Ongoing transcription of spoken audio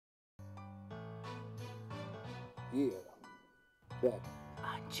Yeah, back.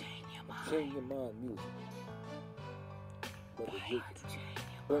 Unchain your mind. Change your mind music. Brother Jacob,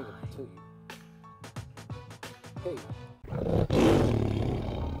 bring it to you. Hey.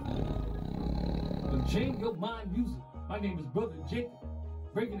 Unchain your mind music. My name is Brother Jacob.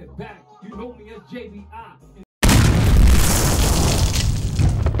 Bringing it back. You know me as JBI.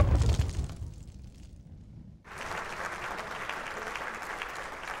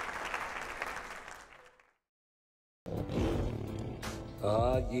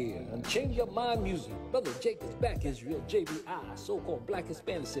 Yeah, Unchain Your Mind music. Brother Jacob's back, Israel, JBI, so-called Black,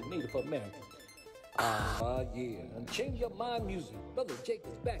 Hispanic, and Native American. Yeah, Unchain Your Mind music. Brother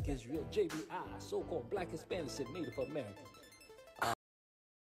Jacob's back, Israel, JBI, so-called Black, Hispanic, and Native American.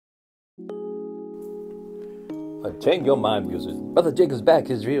 Unchain Your Mind music. Brother Jacob's back,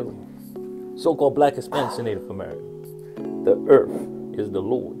 Israel, so-called Black, Hispanic, and Native American. The earth is the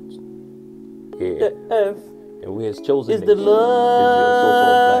Lord's. Yeah. The earth and we has chosen is the Lord. Israel,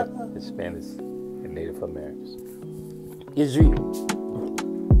 so-called Black, Hispanics, and Native Americans. Israel.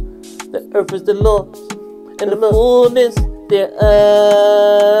 The earth is the Lord's, and the fullness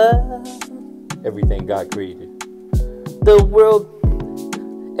thereof. Everything God created. The world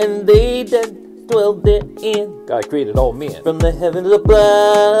and they that dwell therein. God created all men. From the heavens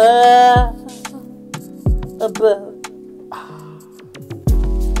above.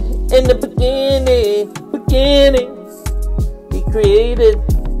 In the beginning, He created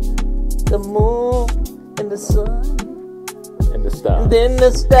the moon and the sun and the stars. And then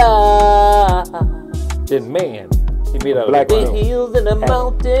the stars. Then man, He made out of black the hills and the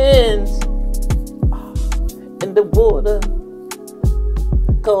mountains and the water.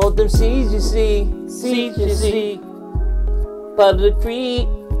 Called them seas, you see. Part of the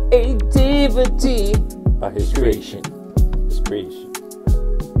creativity. By His creation. His creation.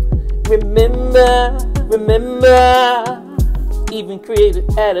 Remember, even created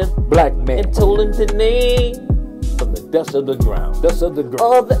Adam, black man, and told him to name from the dust of the ground,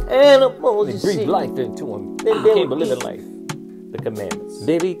 all the animals. He breathed life into him. Then He came a living life. The commandments.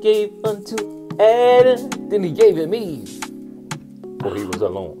 Then He gave unto Adam. Then He gave him Eve. For he was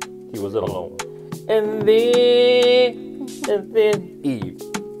alone. He was alone. And then Eve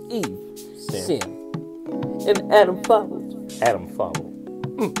sinned. And Adam followed.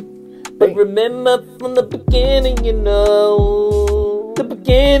 But remember from the beginning, you know. The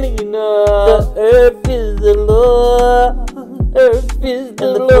earth is the Lord. And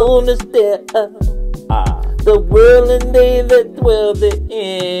the fullness thereof. The world and they that dwell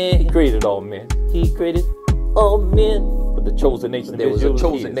therein. He created all men. But the chosen nation, there was a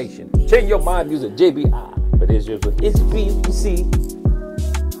chosen nation. Change your mind, music, JBI. But Israel is real, you see.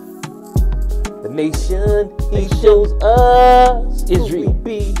 The nation He shows us Israel.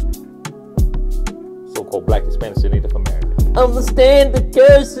 Be. So-called Black, Hispanic, and Native American. Understand the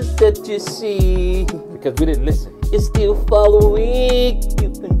curses that you see. Because we didn't listen. It's still following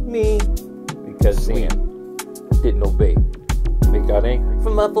you and me. Because sin didn't obey. Make God angry.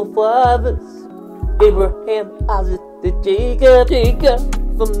 From our forefathers, Abraham, Isaac, to Jacob.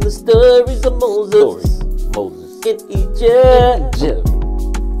 From the stories of Moses. In Egypt.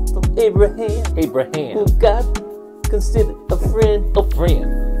 From Abraham. Who God considered a friend.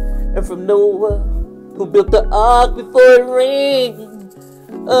 And from Noah, who built the ark before it rained.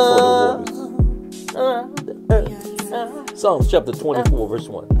 Psalms chapter 24, verse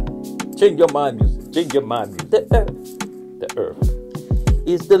 1. Change your mind music. Change your mind music. The earth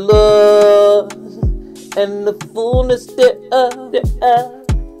is the Lord, and the fullness thereof.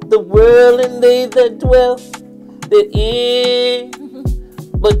 The world and they that dwell therein.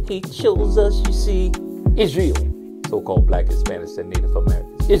 But He chose us, you see. Israel, so-called Black, Hispanic, and Native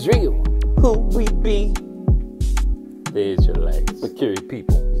Americans. Israel, who we be. The Israelites, peculiar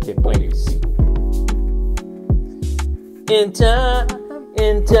people. You can't blame these people. In time.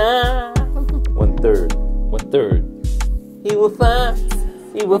 One third. He will find.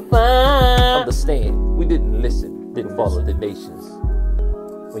 Understand, we didn't listen, didn't follow the nations.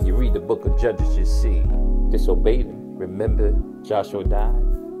 When you read the book of Judges, you see, disobeyed Him. Remember, Joshua died.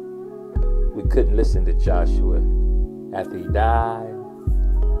 We couldn't listen to Joshua. After he died,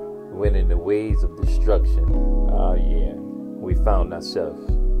 we went in the ways of destruction. We found ourselves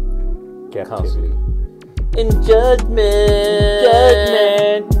constantly in judgment.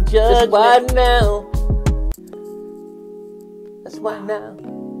 That's why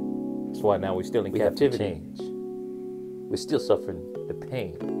now we're still in captivity. We're still suffering the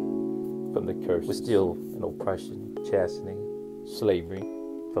pain from the curse. We're still in oppression, chastening, slavery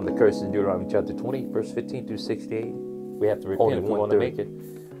from the curses in Deuteronomy chapter 20, verse 15 through 68. We have to repent if we want to make it.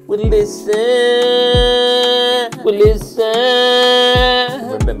 We listen.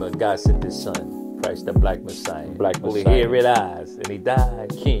 Remember, God sent His Son, Christ the Black Messiah. Black Holy Messiah. hair, red eyes, and He died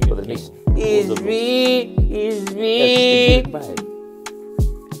King for the nation. Israel. Right.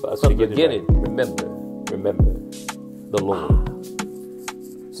 For us from the beginning, remember the Lord.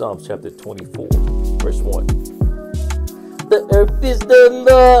 Psalms chapter 24, verse 1. The earth is the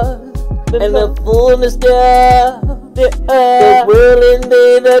Lord, and the fullness thereof. The world and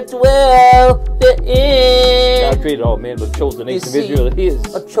they that dwell therein. God created all men, but chose the nation of Israel His.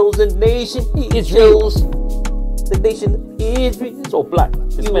 A chosen nation, He Israel. chose the nation of Israel. So black,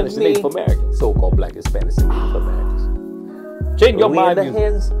 Hispanics, and Native Americans. So-called black, Hispanics, and Native Americans. Change your mind, in the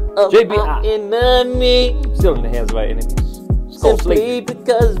hands of JBI. our enemy. Still in the hands of our enemies. Simply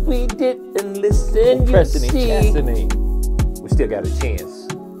because we didn't listen, Oppressing and you see. chastening. We still got a chance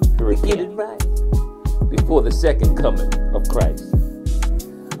to Get it repent right. before the second coming of Christ.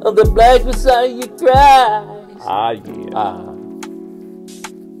 Of the Black Messiah Christ. Ah, yeah.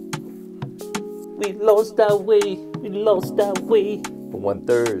 We lost our way. We lost our way. One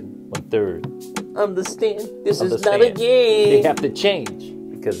third. Understand, this is not a game. They have to change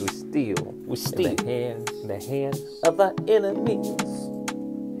because we still in the hands of our enemies.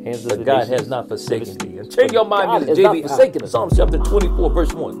 Hands of But the God nations. has not forsaken thee. And change your mind, God music, has JBI. not forsaken us. Psalms chapter 24,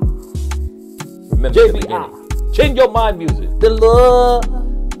 verse 1. Remember the JBI. beginning. Change your mind, music. The Lord.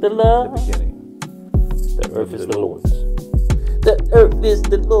 The beginning. The earth is the Lord's. The earth is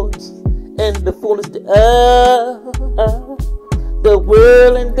the Lord's, and the fullness thereof. The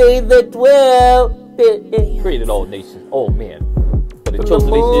world and they that dwell therein. Created all nations, all men. But the From the chosen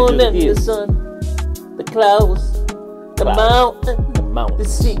moon nation and is the sun, the clouds, the mountain, the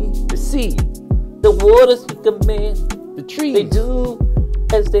mountains, the sea, the waters He command. the trees. They do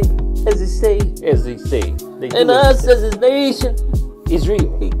as they say. As they say. They do And as us they as His nation, say.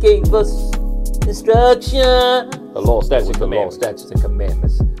 Israel. He gave us instruction. The law, statutes, and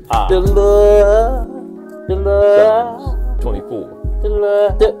commandments. The Lord, Psalms 24. the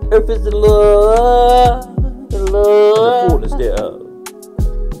Lord, the earth is the Lord, the And the Lord, fullness thereof.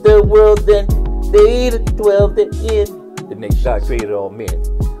 the world and they that dwell therein. The nation. God created all men.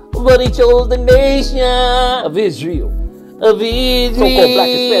 But He chose the nation Of Israel. of Israel. So-called black,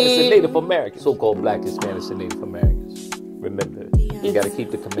 Hispanics, and Native Americans. So-called black, Hispanics, and Native Americans. Remember, you got to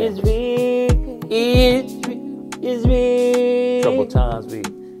keep the commandments. Israel. Troubled times,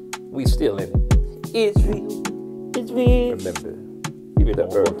 we still in it. Israel. Remember, even the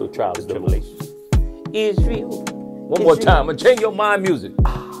earth through trials and tribulations. Israel. One more time, and change your mind, music.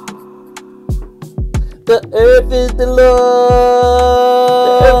 The earth is the Lord.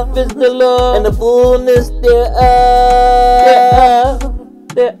 The earth is the Lord, and the fullness thereof.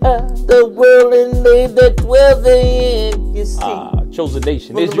 The world and they that dwell therein. You see, Chosen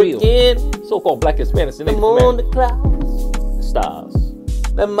nation, from Israel. the beginning, So-called black, Hispanics, and the Native moon, the Americans. clouds, The stars.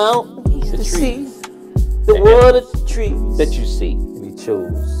 the mountains, The the trees. sea, the The water, the trees. That you see. And He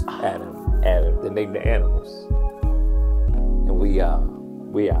chose Adam, to name the animals. And we are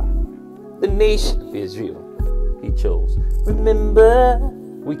the nation. of Israel. He chose. Remember,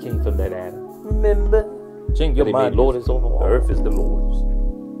 We came from that Adam. remember. Change your mind, Lord is over all. The earth is the Lord's.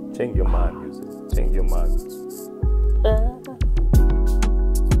 Change your mind, music. Change your mind.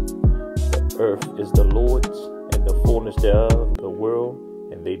 The earth is the Lord's, and the fullness thereof, the world,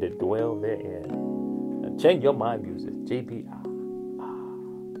 and they that dwell therein. Now change your mind, music. JBI.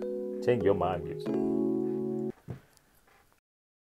 Change your mind, music.